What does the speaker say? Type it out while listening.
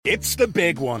It's the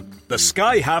big one. The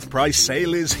Sky Half Price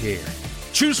sale is here.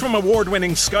 Choose from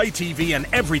award-winning Sky TV and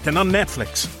everything on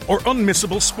Netflix, or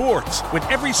unmissable sports with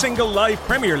every single live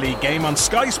Premier League game on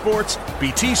Sky Sports,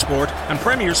 BT Sport and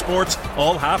Premier Sports,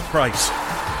 all half price.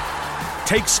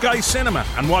 Take Sky Cinema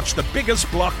and watch the biggest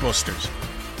blockbusters,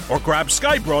 or grab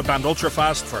Sky Broadband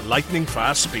Ultrafast for lightning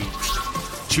fast speeds.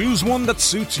 Choose one that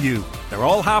suits you. They're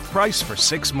all half price for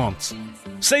 6 months.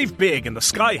 Save big in the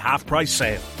Sky Half Price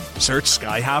sale. Search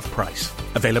Sky Half Price.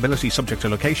 Availability subject to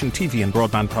location, TV and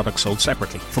broadband products sold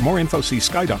separately. For more info, see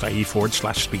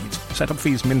sky.ie/speeds. Setup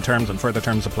fees, min terms and further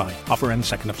terms apply. Offer ends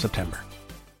 2nd of September.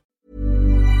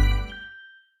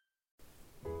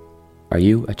 Are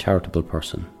you a charitable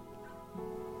person?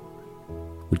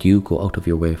 Would you go out of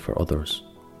your way for others?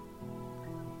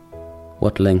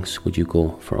 What lengths would you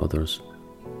go for others?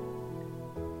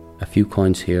 A few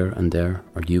coins here and there,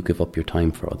 or do you give up your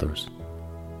time for others?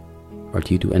 Or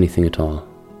do you do anything at all?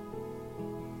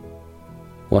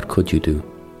 What could you do?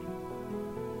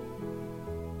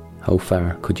 How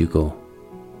far could you go?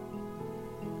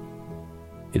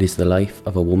 It is the life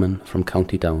of a woman from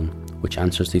County Down which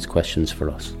answers these questions for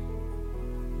us.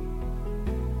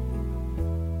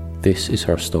 This is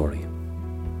her story.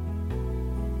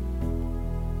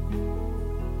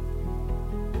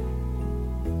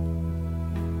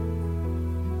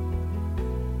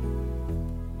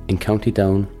 In County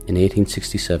Down in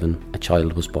 1867, a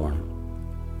child was born.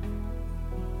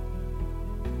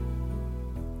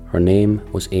 Her name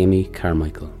was Amy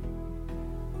Carmichael.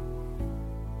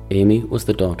 Amy was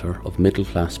the daughter of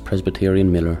middle-class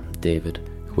Presbyterian miller David,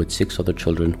 who had 6 other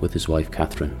children with his wife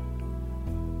Catherine.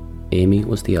 Amy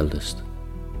was the eldest.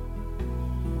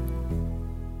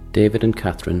 David and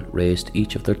Catherine raised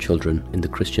each of their children in the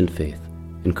Christian faith,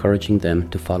 encouraging them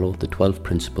to follow the 12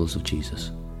 principles of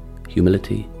Jesus: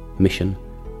 humility, mission,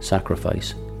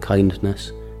 sacrifice,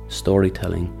 kindness,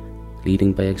 storytelling,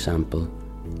 leading by example,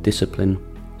 discipline,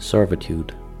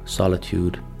 servitude,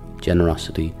 solitude,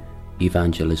 generosity,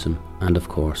 evangelism, and of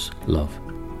course, love.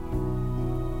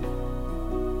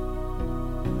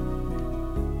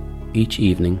 Each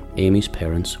evening, Amy's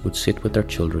parents would sit with their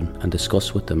children and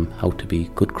discuss with them how to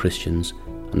be good Christians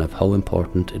and of how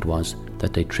important it was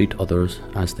that they treat others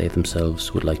as they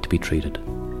themselves would like to be treated.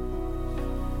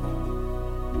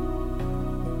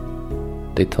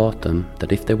 They taught them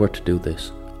that if they were to do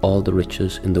this, all the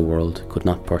riches in the world could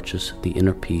not purchase the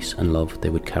inner peace and love they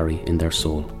would carry in their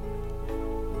soul.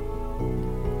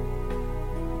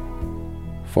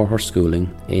 For her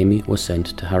schooling, Amy was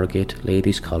sent to Harrogate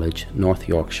Ladies' College, North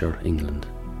Yorkshire, England.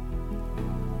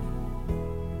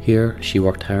 Here she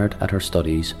worked hard at her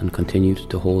studies and continued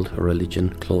to hold her religion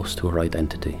close to her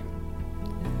identity.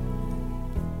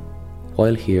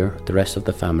 While here, the rest of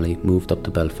the family moved up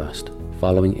to Belfast,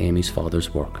 following Amy's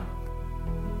father's work.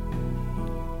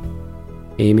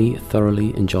 Amy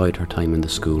thoroughly enjoyed her time in the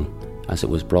school, as it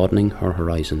was broadening her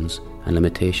horizons and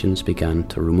limitations began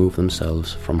to remove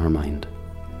themselves from her mind.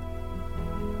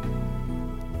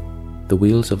 The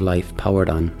wheels of life powered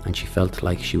on and she felt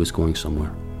like she was going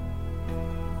somewhere.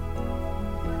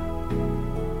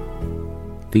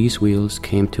 These wheels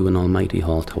came to an almighty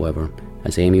halt, however,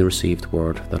 as Amy received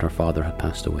word that her father had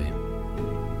passed away.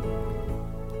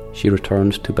 She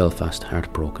returned to Belfast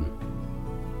heartbroken.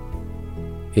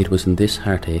 It was in this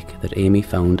heartache that Amy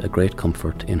found a great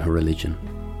comfort in her religion.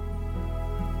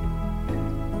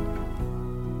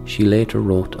 She later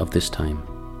wrote of this time,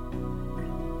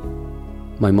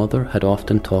 "My mother had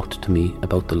often talked to me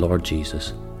about the Lord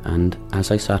Jesus, and as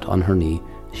I sat on her knee,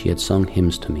 she had sung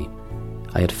hymns to me.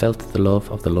 I had felt the love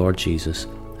of the Lord Jesus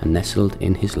and nestled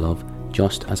in his love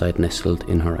just as I had nestled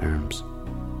in her arms.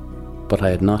 But I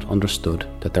had not understood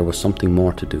that there was something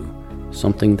more to do,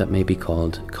 something that may be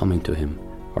called coming to him,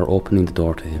 or opening the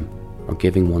door to him, or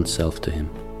giving oneself to him."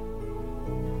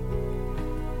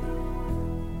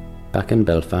 Back in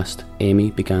Belfast,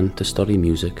 Amy began to study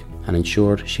music and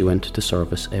ensured she went to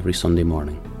service every Sunday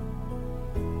morning.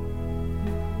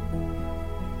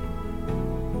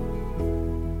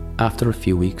 After a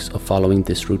few weeks of following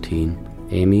this routine,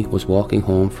 Amy was walking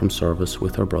home from service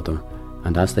with her brother,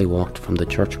 and as they walked from the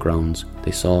church grounds, they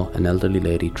saw an elderly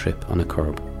lady trip on a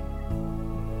curb.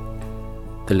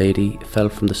 The lady fell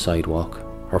from the sidewalk,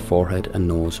 her forehead and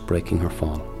nose breaking her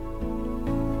fall.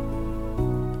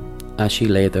 As she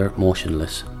lay there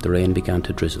motionless, the rain began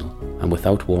to drizzle, and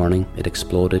without warning, it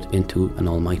exploded into an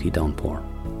almighty downpour.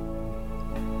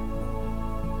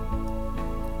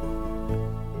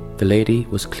 The lady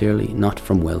was clearly not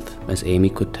from wealth, as Amy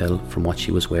could tell from what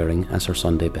she was wearing as her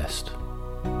Sunday best.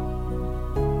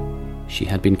 She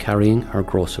had been carrying her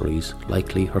groceries,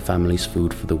 likely her family's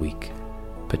food for the week,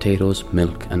 potatoes,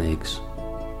 milk and eggs.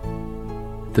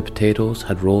 The potatoes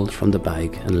had rolled from the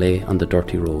bag and lay on the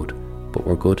dirty road, but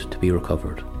were good to be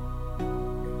recovered.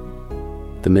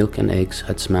 The milk and eggs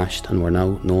had smashed and were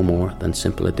now no more than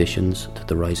simple additions to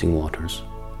the rising waters.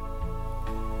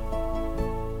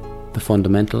 The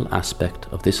fundamental aspect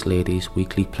of this lady's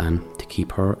weekly plan to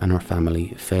keep her and her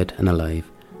family fed and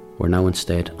alive were now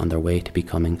instead on their way to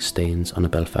becoming stains on a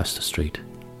Belfast street.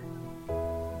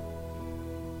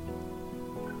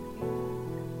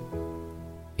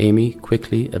 Amy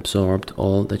quickly absorbed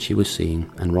all that she was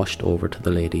seeing and rushed over to the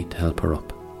lady to help her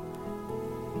up.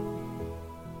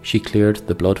 She cleared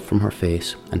the blood from her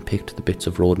face and picked the bits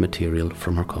of road material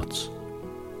from her cuts.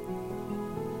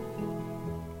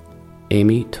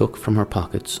 Amy took from her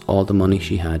pockets all the money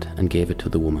she had and gave it to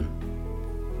the woman.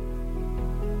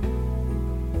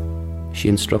 She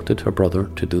instructed her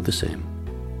brother to do the same.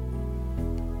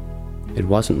 It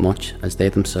wasn't much, as they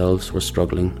themselves were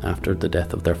struggling after the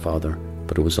death of their father,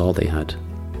 but it was all they had.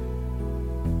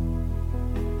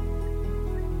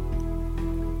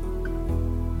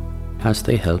 As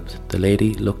they helped, the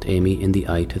lady looked Amy in the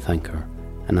eye to thank her,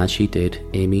 and as she did,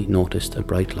 Amy noticed a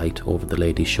bright light over the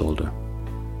lady's shoulder.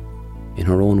 In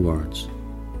her own words,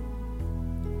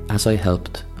 "As I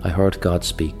helped, I heard God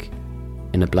speak.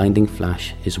 In a blinding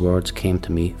flash, his words came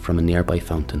to me from a nearby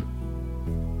fountain."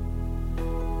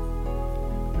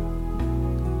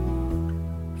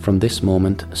 From this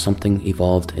moment, something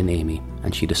evolved in Amy,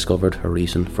 and she discovered her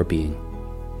reason for being.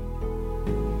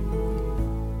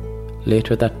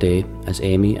 Later that day, as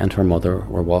Amy and her mother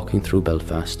were walking through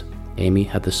Belfast, Amy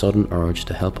had the sudden urge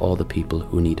to help all the people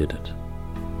who needed it.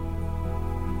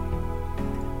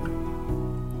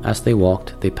 As they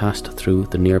walked, they passed through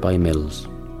the nearby mills.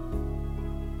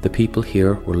 The people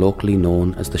here were locally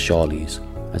known as the Shawleys,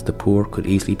 as the poor could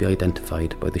easily be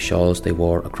identified by the shawls they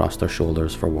wore across their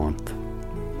shoulders for warmth.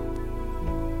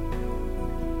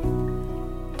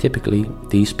 Typically,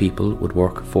 these people would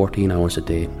work 14 hours a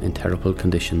day in terrible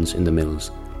conditions in the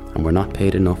mills and were not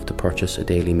paid enough to purchase a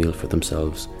daily meal for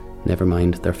themselves, never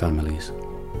mind their families.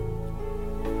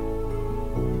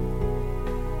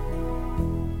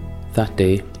 That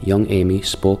day, young Amy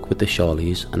spoke with the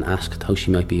Shawleys and asked how she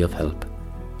might be of help.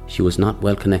 She was not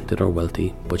well connected or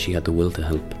wealthy, but she had the will to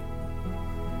help.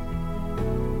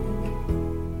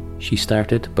 She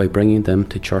started by bringing them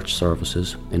to church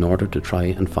services in order to try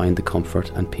and find the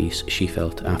comfort and peace she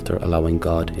felt after allowing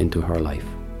God into her life.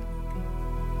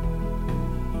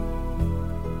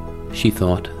 She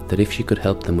thought that if she could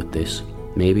help them with this,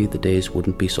 maybe the days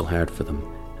wouldn't be so hard for them,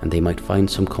 and they might find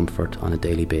some comfort on a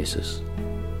daily basis.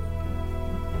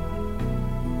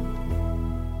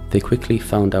 They quickly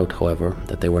found out, however,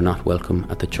 that they were not welcome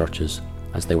at the churches,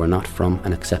 as they were not from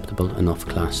an acceptable enough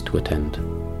class to attend.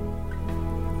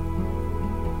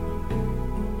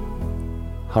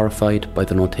 Horrified by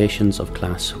the notations of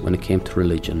class when it came to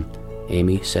religion,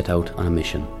 Amy set out on a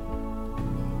mission.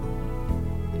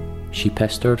 She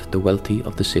pestered the wealthy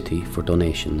of the city for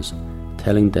donations,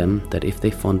 telling them that if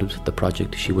they funded the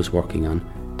project she was working on,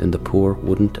 then the poor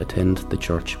wouldn't attend the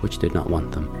church which did not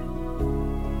want them.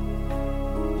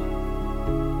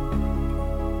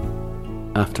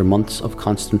 After months of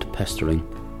constant pestering,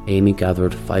 Amy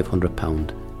gathered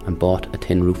 £500 and bought a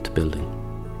tin-roofed building.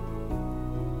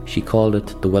 She called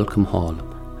it the Welcome Hall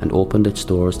and opened its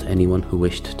doors to anyone who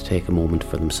wished to take a moment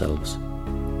for themselves.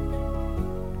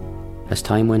 As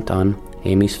time went on,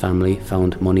 Amy's family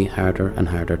found money harder and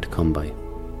harder to come by.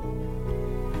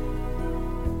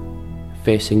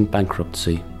 Facing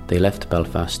bankruptcy, they left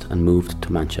Belfast and moved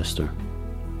to Manchester.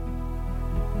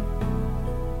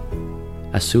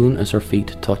 As soon as her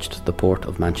feet touched the port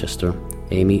of Manchester,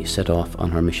 Amy set off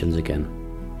on her missions again.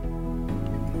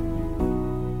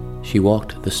 She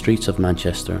walked the streets of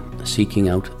Manchester, seeking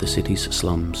out the city's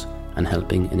slums and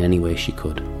helping in any way she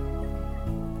could.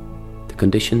 The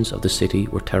conditions of the city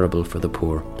were terrible for the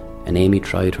poor, and Amy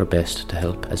tried her best to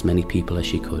help as many people as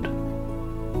she could.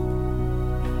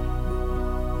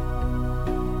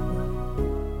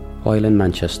 While in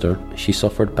Manchester, she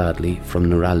suffered badly from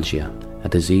neuralgia, a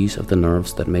disease of the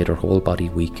nerves that made her whole body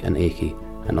weak and achy,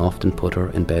 and often put her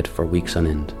in bed for weeks on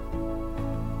end.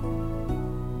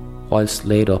 Whilst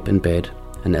laid up in bed,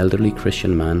 an elderly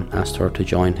Christian man asked her to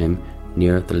join him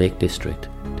near the Lake District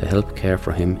to help care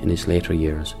for him in his later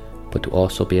years, but to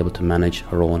also be able to manage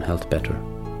her own health better.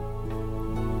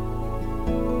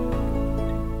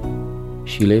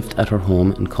 She lived at her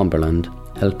home in Cumberland,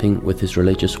 helping with his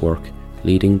religious work,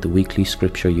 leading the weekly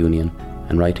scripture union,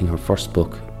 and writing her first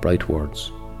book, Bright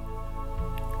Words.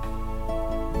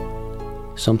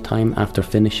 Sometime after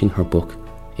finishing her book,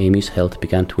 Amy's health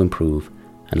began to improve,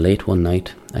 and late one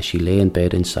night, as she lay in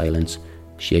bed in silence,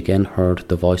 she again heard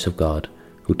the voice of God,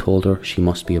 who told her she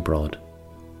must be abroad.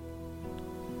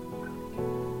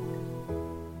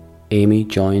 Amy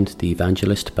joined the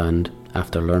evangelist band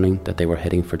after learning that they were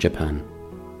heading for Japan.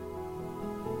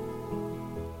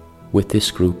 With this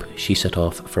group, she set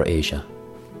off for Asia.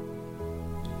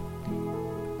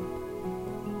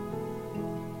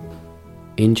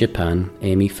 In Japan,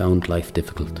 Amy found life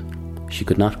difficult. She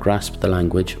could not grasp the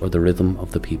language or the rhythm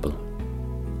of the people.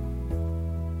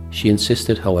 She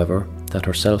insisted, however, that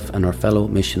herself and her fellow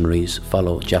missionaries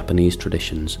follow Japanese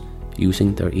traditions,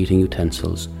 using their eating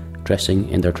utensils, dressing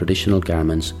in their traditional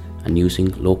garments, and using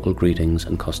local greetings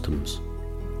and customs.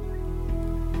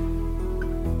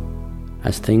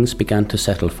 As things began to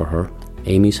settle for her,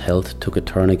 Amy's health took a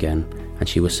turn again, and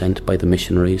she was sent by the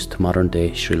missionaries to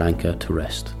modern-day Sri Lanka to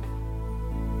rest.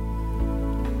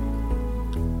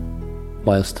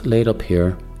 Whilst laid up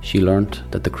here, she learnt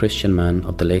that the Christian man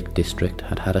of the Lake District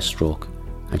had had a stroke,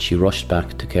 and she rushed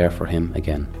back to care for him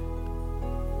again.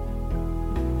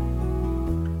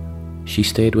 She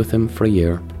stayed with him for a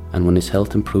year, and when his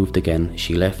health improved again,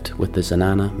 she left with the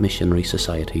Zenana Missionary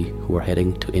Society, who were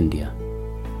heading to India.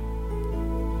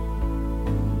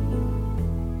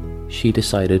 She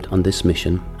decided on this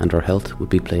mission, and her health would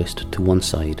be placed to one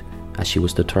side, as she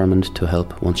was determined to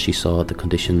help once she saw the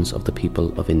conditions of the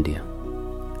people of India.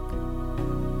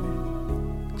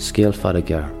 Scéal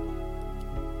Fadagar.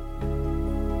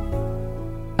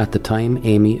 At the time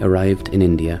Amy arrived in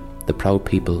India, the proud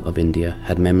people of India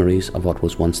had memories of what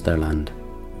was once their land.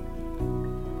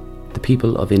 The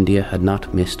people of India had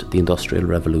not missed the Industrial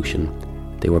Revolution,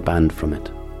 they were banned from it.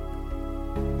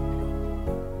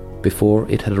 Before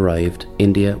it had arrived,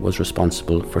 India was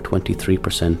responsible for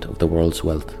 23% of the world's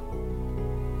wealth.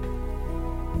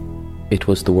 It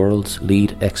was the world's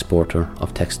lead exporter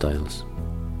of textiles.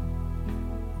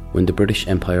 When the British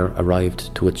Empire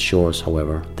arrived to its shores,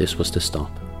 however, this was to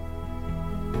stop.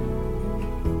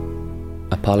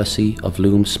 A policy of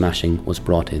loom smashing was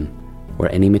brought in,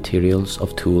 where any materials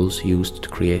of tools used to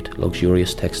create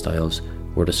luxurious textiles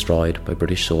were destroyed by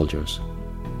British soldiers.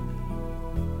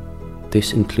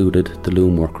 This included the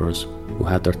loom workers, who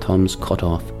had their thumbs cut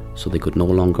off so they could no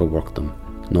longer work them,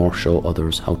 nor show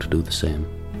others how to do the same.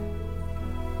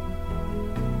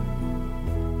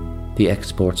 The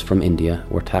exports from India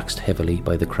were taxed heavily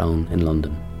by the Crown in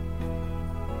London.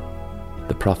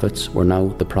 The profits were now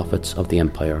the profits of the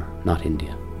Empire, not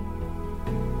India.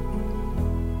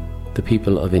 The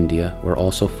people of India were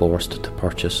also forced to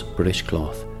purchase British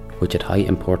cloth, which had high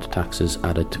import taxes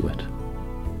added to it.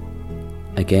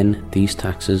 Again, these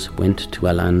taxes went to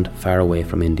a land far away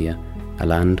from India, a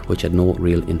land which had no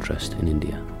real interest in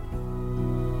India.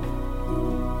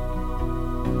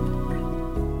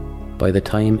 By the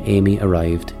time Amy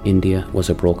arrived, India was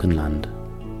a broken land.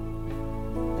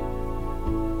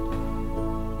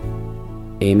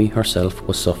 Amy herself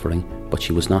was suffering, but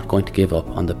she was not going to give up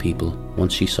on the people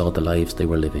once she saw the lives they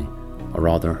were living, or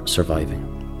rather surviving.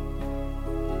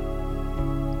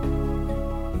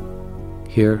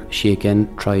 Here she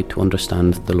again tried to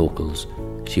understand the locals.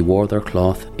 She wore their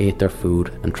cloth, ate their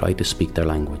food, and tried to speak their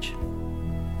language.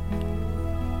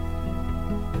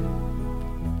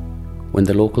 When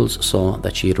the locals saw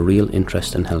that she had a real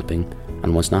interest in helping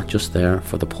and was not just there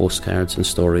for the postcards and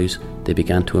stories, they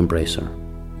began to embrace her.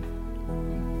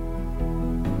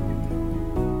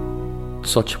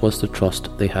 Such was the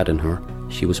trust they had in her,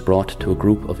 she was brought to a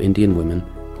group of Indian women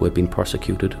who had been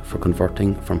persecuted for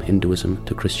converting from Hinduism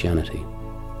to Christianity.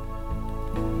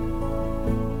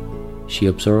 She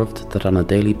observed that on a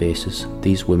daily basis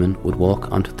these women would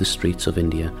walk onto the streets of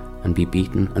India and be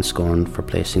beaten and scorned for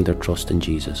placing their trust in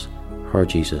Jesus, her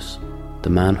Jesus, the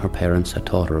man her parents had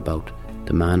taught her about,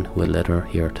 the man who had led her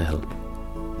here to help.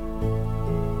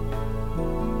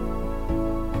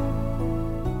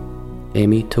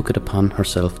 Amy took it upon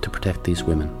herself to protect these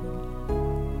women.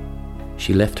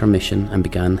 She left her mission and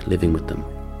began living with them.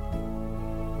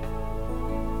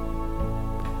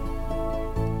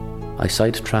 I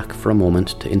sidetrack for a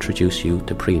moment to introduce you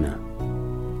to Preena.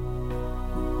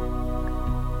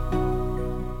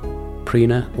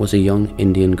 Preena was a young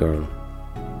Indian girl.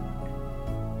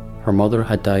 Her mother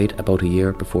had died about a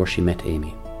year before she met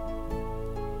Amy.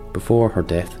 Before her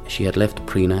death, she had left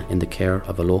Preena in the care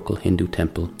of a local Hindu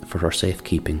temple for her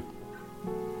safekeeping.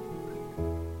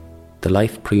 The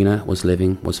life Preena was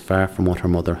living was far from what her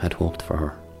mother had hoped for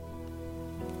her.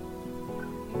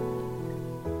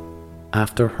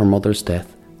 After her mother's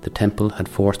death, the temple had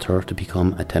forced her to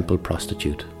become a temple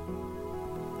prostitute,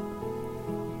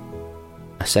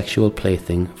 a sexual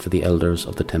plaything for the elders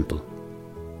of the temple.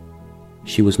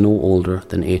 She was no older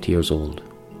than 8 years old.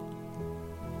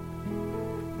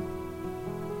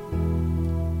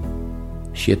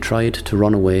 She had tried to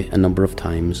run away a number of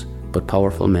times, but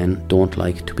powerful men don't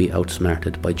like to be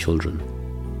outsmarted by children.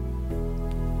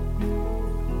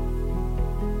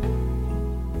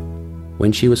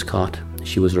 When she was caught,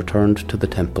 she was returned to the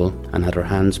temple and had her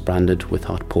hands branded with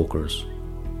hot pokers.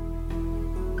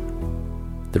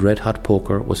 The red-hot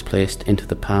poker was placed into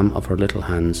the palm of her little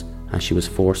hands, and she was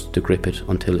forced to grip it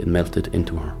until it melted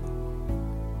into her.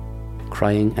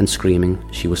 Crying and screaming,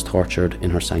 she was tortured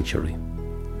in her sanctuary.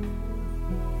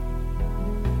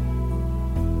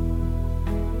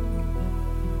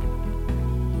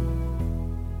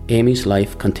 Amy's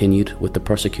life continued with the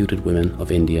persecuted women of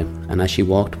India, and as she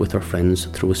walked with her friends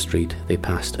through a street, they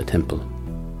passed a temple.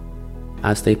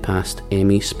 As they passed,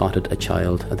 Amy spotted a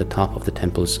child at the top of the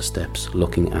temple's steps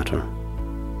looking at her.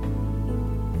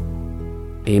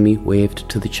 Amy waved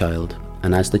to the child,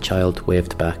 and as the child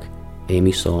waved back,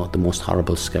 Amy saw the most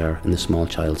horrible scar in the small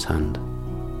child's hand.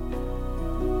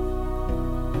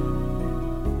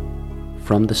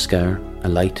 From the scar, a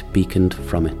light beaconed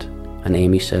from it, and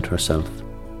Amy said herself,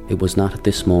 it was not at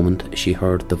this moment she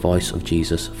heard the voice of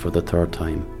Jesus for the third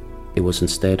time. It was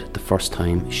instead the first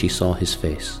time she saw his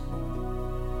face.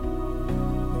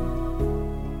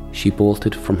 She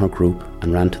bolted from her group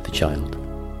and ran to the child.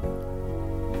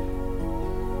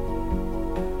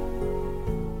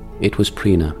 It was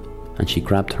Prina, and she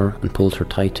grabbed her and pulled her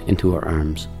tight into her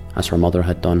arms, as her mother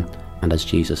had done and as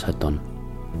Jesus had done.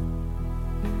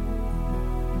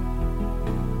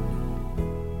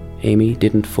 Amy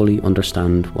didn't fully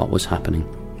understand what was happening,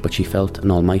 but she felt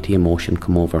an almighty emotion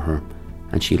come over her,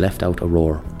 and she let out a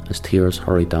roar as tears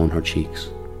hurried down her cheeks.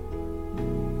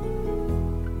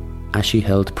 As she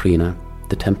held Prina,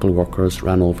 the temple workers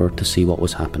ran over to see what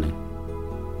was happening.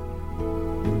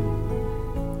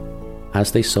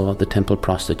 As they saw the temple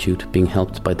prostitute being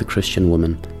helped by the Christian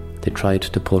woman, they tried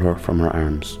to pull her from her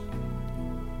arms.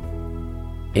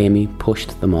 Amy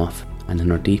pushed them off, and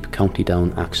in her deep County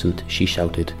Down accent she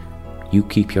shouted, "You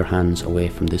keep your hands away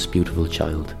from this beautiful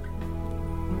child."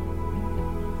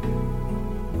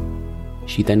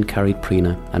 She then carried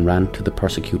Prina and ran to the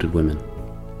persecuted women.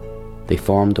 They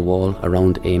formed a wall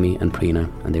around Amy and Prina,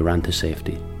 and they ran to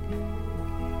safety.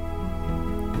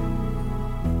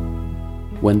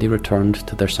 When they returned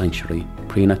to their sanctuary,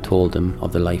 Prina told them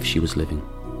of the life she was living.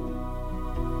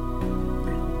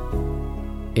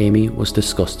 Amy was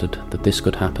disgusted that this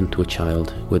could happen to a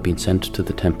child who had been sent to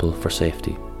the temple for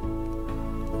safety.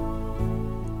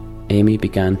 Amy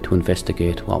began to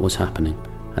investigate what was happening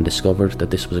and discovered that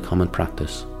this was a common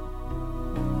practice.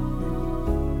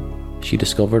 She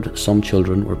discovered some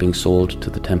children were being sold to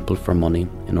the temple for money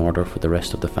in order for the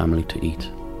rest of the family to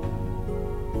eat.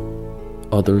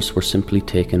 Others were simply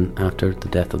taken after the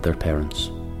death of their parents.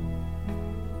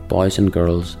 Boys and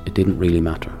girls, it didn't really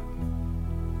matter.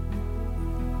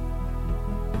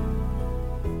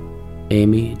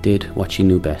 Amy did what she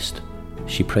knew best.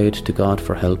 She prayed to God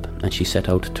for help, and she set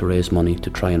out to raise money to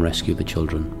try and rescue the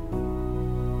children.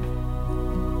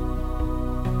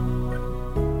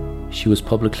 She was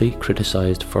publicly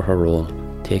criticised for her role,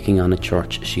 taking on a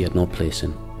church she had no place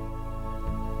in.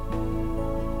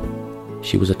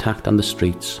 She was attacked on the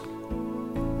streets.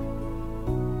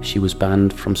 She was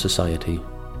banned from society.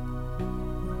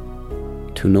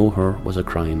 To know her was a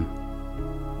crime.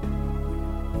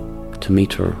 To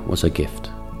meet her was a gift.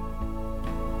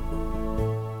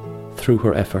 Through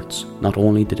her efforts, not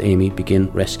only did Amy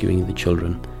begin rescuing the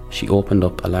children, she opened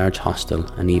up a large hostel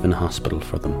and even a hospital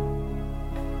for them.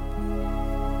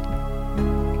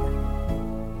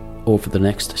 Over the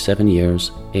next 7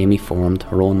 years, Amy formed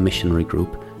her own missionary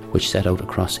group, which set out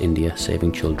across India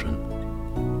saving children.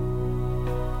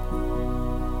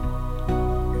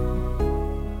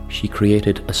 She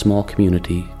created a small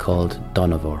community called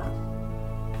Dohnavur.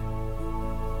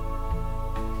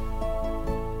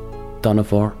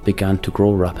 Dohnavur began to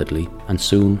grow rapidly, and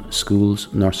soon schools,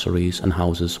 nurseries and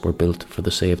houses were built for the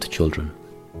saved children.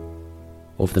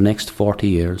 Over the next 40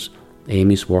 years,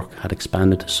 Amy's work had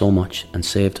expanded so much and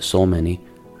saved so many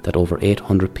that over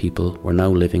 800 people were now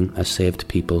living as saved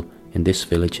people in this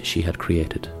village she had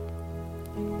created.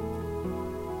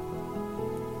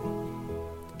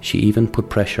 She even put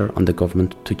pressure on the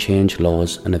government to change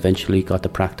laws and eventually got the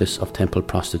practice of temple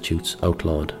prostitutes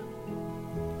outlawed.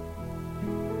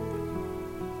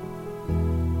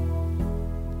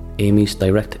 Amy's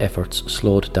direct efforts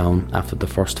slowed down after the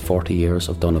first 40 years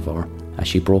of Dohnavur, as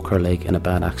she broke her leg in a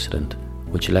bad accident,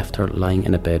 which left her lying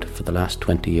in a bed for the last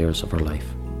 20 years of her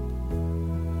life.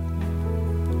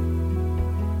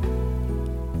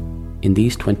 In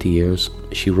these 20 years,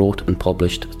 she wrote and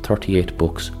published 38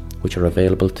 books, which are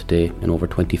available today in over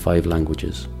 25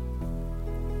 languages.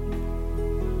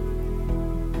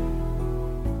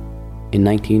 In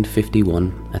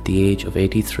 1951, at the age of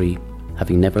 83,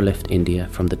 having never left India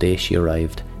from the day she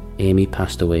arrived, Amy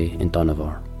passed away in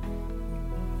Dohnavur.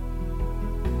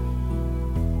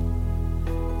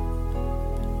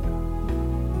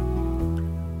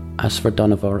 As for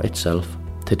Dohnavur itself,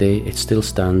 today it still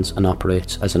stands and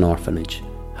operates as an orphanage,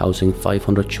 housing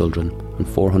 500 children on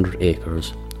 400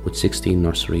 acres with 16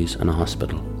 nurseries and a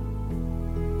hospital.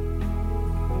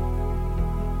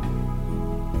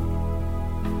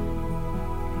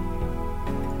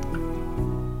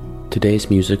 Today's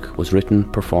music was written,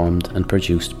 performed and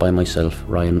produced by myself,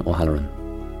 Ryan O'Halloran.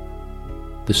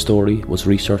 The story was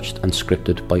researched and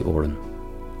scripted by Oren.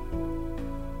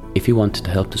 If you want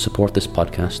to help to support this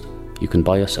podcast, you can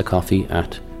buy us a coffee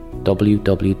at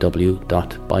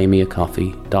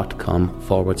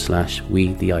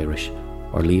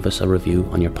www.buymeacoffee.com/WeTheIrish or leave us a review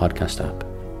on your podcast app.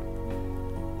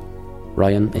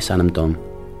 Ryan is Anam Dum,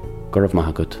 Gurav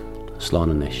Mahagut,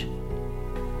 Slán Anish.